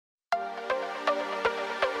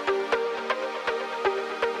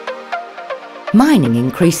Mining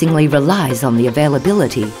increasingly relies on the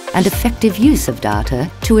availability and effective use of data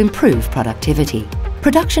to improve productivity.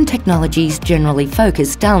 Production technologies generally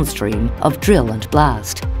focus downstream of drill and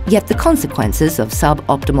blast, yet the consequences of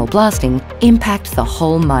suboptimal blasting impact the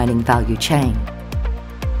whole mining value chain.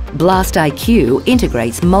 BlastIQ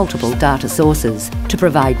integrates multiple data sources to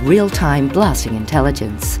provide real-time blasting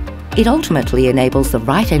intelligence. It ultimately enables the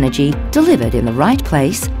right energy delivered in the right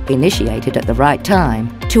place, initiated at the right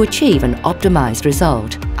time, to achieve an optimised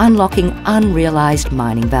result, unlocking unrealised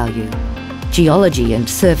mining value. Geology and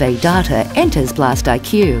survey data enters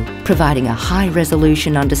BlastIQ, providing a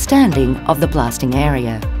high-resolution understanding of the blasting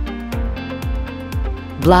area.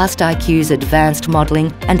 BlastIQ's advanced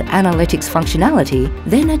modelling and analytics functionality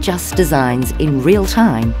then adjusts designs in real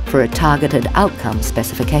time for a targeted outcome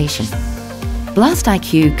specification.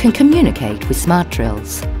 BlastIQ can communicate with smart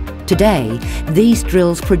drills. Today, these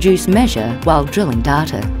drills produce measure while drilling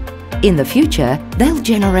data. In the future, they'll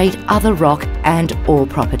generate other rock and ore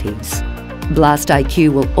properties.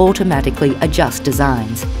 BlastIQ will automatically adjust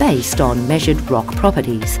designs based on measured rock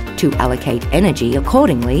properties to allocate energy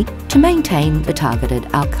accordingly to maintain the targeted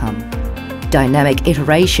outcome. Dynamic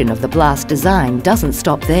iteration of the blast design doesn't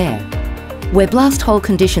stop there. Where blast hole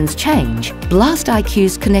conditions change,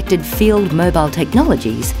 BlastIQ's connected field mobile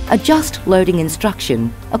technologies adjust loading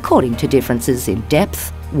instruction according to differences in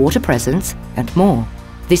depth, water presence and more.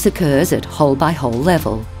 This occurs at hole-by-hole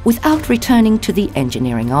level without returning to the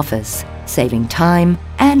engineering office, saving time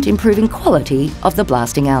and improving quality of the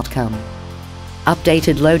blasting outcome.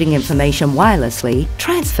 Updated loading information wirelessly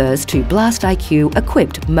transfers to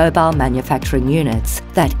BlastIQ-equipped mobile manufacturing units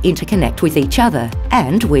that interconnect with each other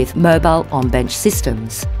and with mobile on-bench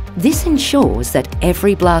systems. This ensures that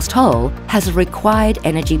every blast hole has a required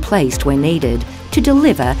energy placed where needed to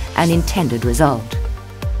deliver an intended result.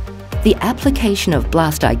 The application of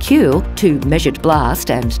BlastIQ to measured blast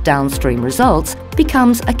and downstream results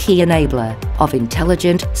becomes a key enabler of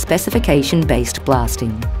intelligent specification-based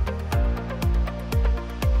blasting.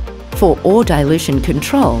 For ore dilution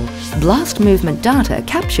control, blast movement data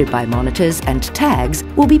captured by monitors and tags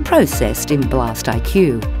will be processed in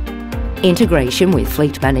BlastIQ. Integration with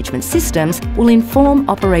fleet management systems will inform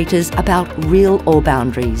operators about real ore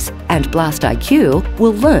boundaries, and BlastIQ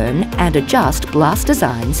will learn and adjust blast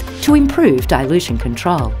designs to improve dilution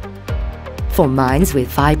control. For mines with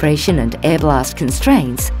vibration and air blast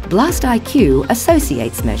constraints, BlastIQ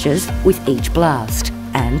associates measures with each blast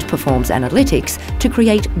and performs analytics to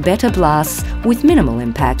create better blasts with minimal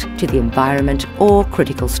impact to the environment or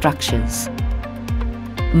critical structures.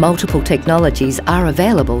 Multiple technologies are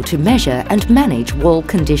available to measure and manage wall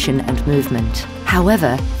condition and movement.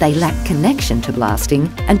 However, they lack connection to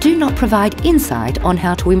blasting and do not provide insight on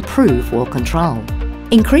how to improve wall control.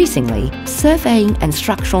 Increasingly, surveying and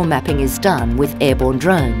structural mapping is done with airborne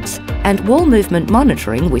drones, and wall movement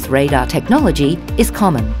monitoring with radar technology is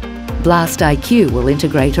common. BlastIQ will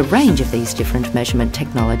integrate a range of these different measurement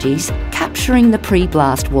technologies, capturing the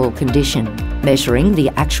pre-blast wall condition, measuring the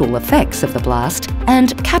actual effects of the blast,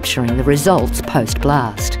 and capturing the results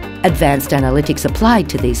post-blast. Advanced analytics applied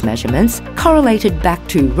to these measurements, correlated back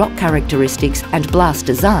to rock characteristics and blast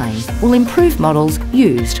design, will improve models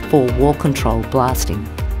used for wall control blasting.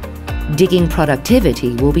 Digging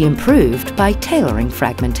productivity will be improved by tailoring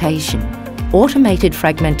fragmentation. Automated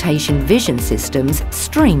fragmentation vision systems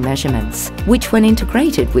stream measurements, which when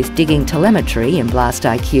integrated with digging telemetry in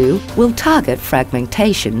BlastIQ will target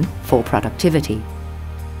fragmentation for productivity.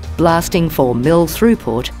 Blasting for mill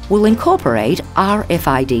throughput will incorporate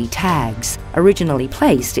RFID tags, originally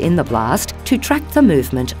placed in the blast to track the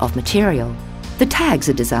movement of material. The tags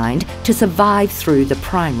are designed to survive through the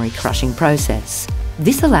primary crushing process.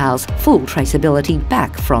 This allows full traceability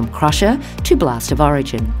back from crusher to blast of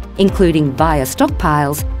origin, including via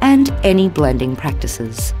stockpiles and any blending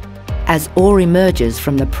practices. As ore emerges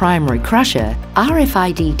from the primary crusher,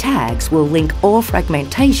 RFID tags will link ore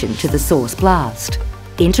fragmentation to the source blast.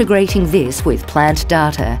 Integrating this with plant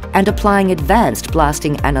data and applying advanced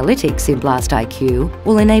blasting analytics in BlastIQ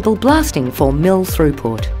will enable blasting for mill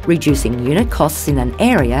throughput, reducing unit costs in an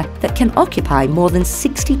area that can occupy more than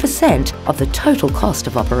 60% of the total cost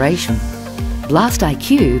of operation.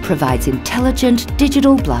 BlastIQ provides intelligent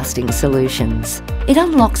digital blasting solutions. It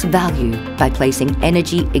unlocks value by placing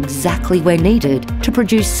energy exactly where needed to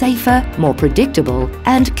produce safer, more predictable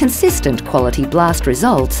and consistent quality blast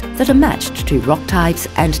results that are matched to rock types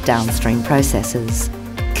and downstream processes.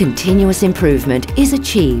 Continuous improvement is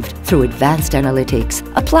achieved through advanced analytics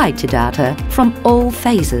applied to data from all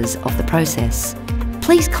phases of the process.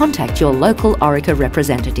 please contact your local Orica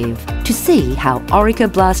representative to see how Orica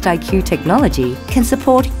BlastIQ technology can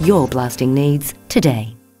support your blasting needs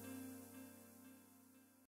today.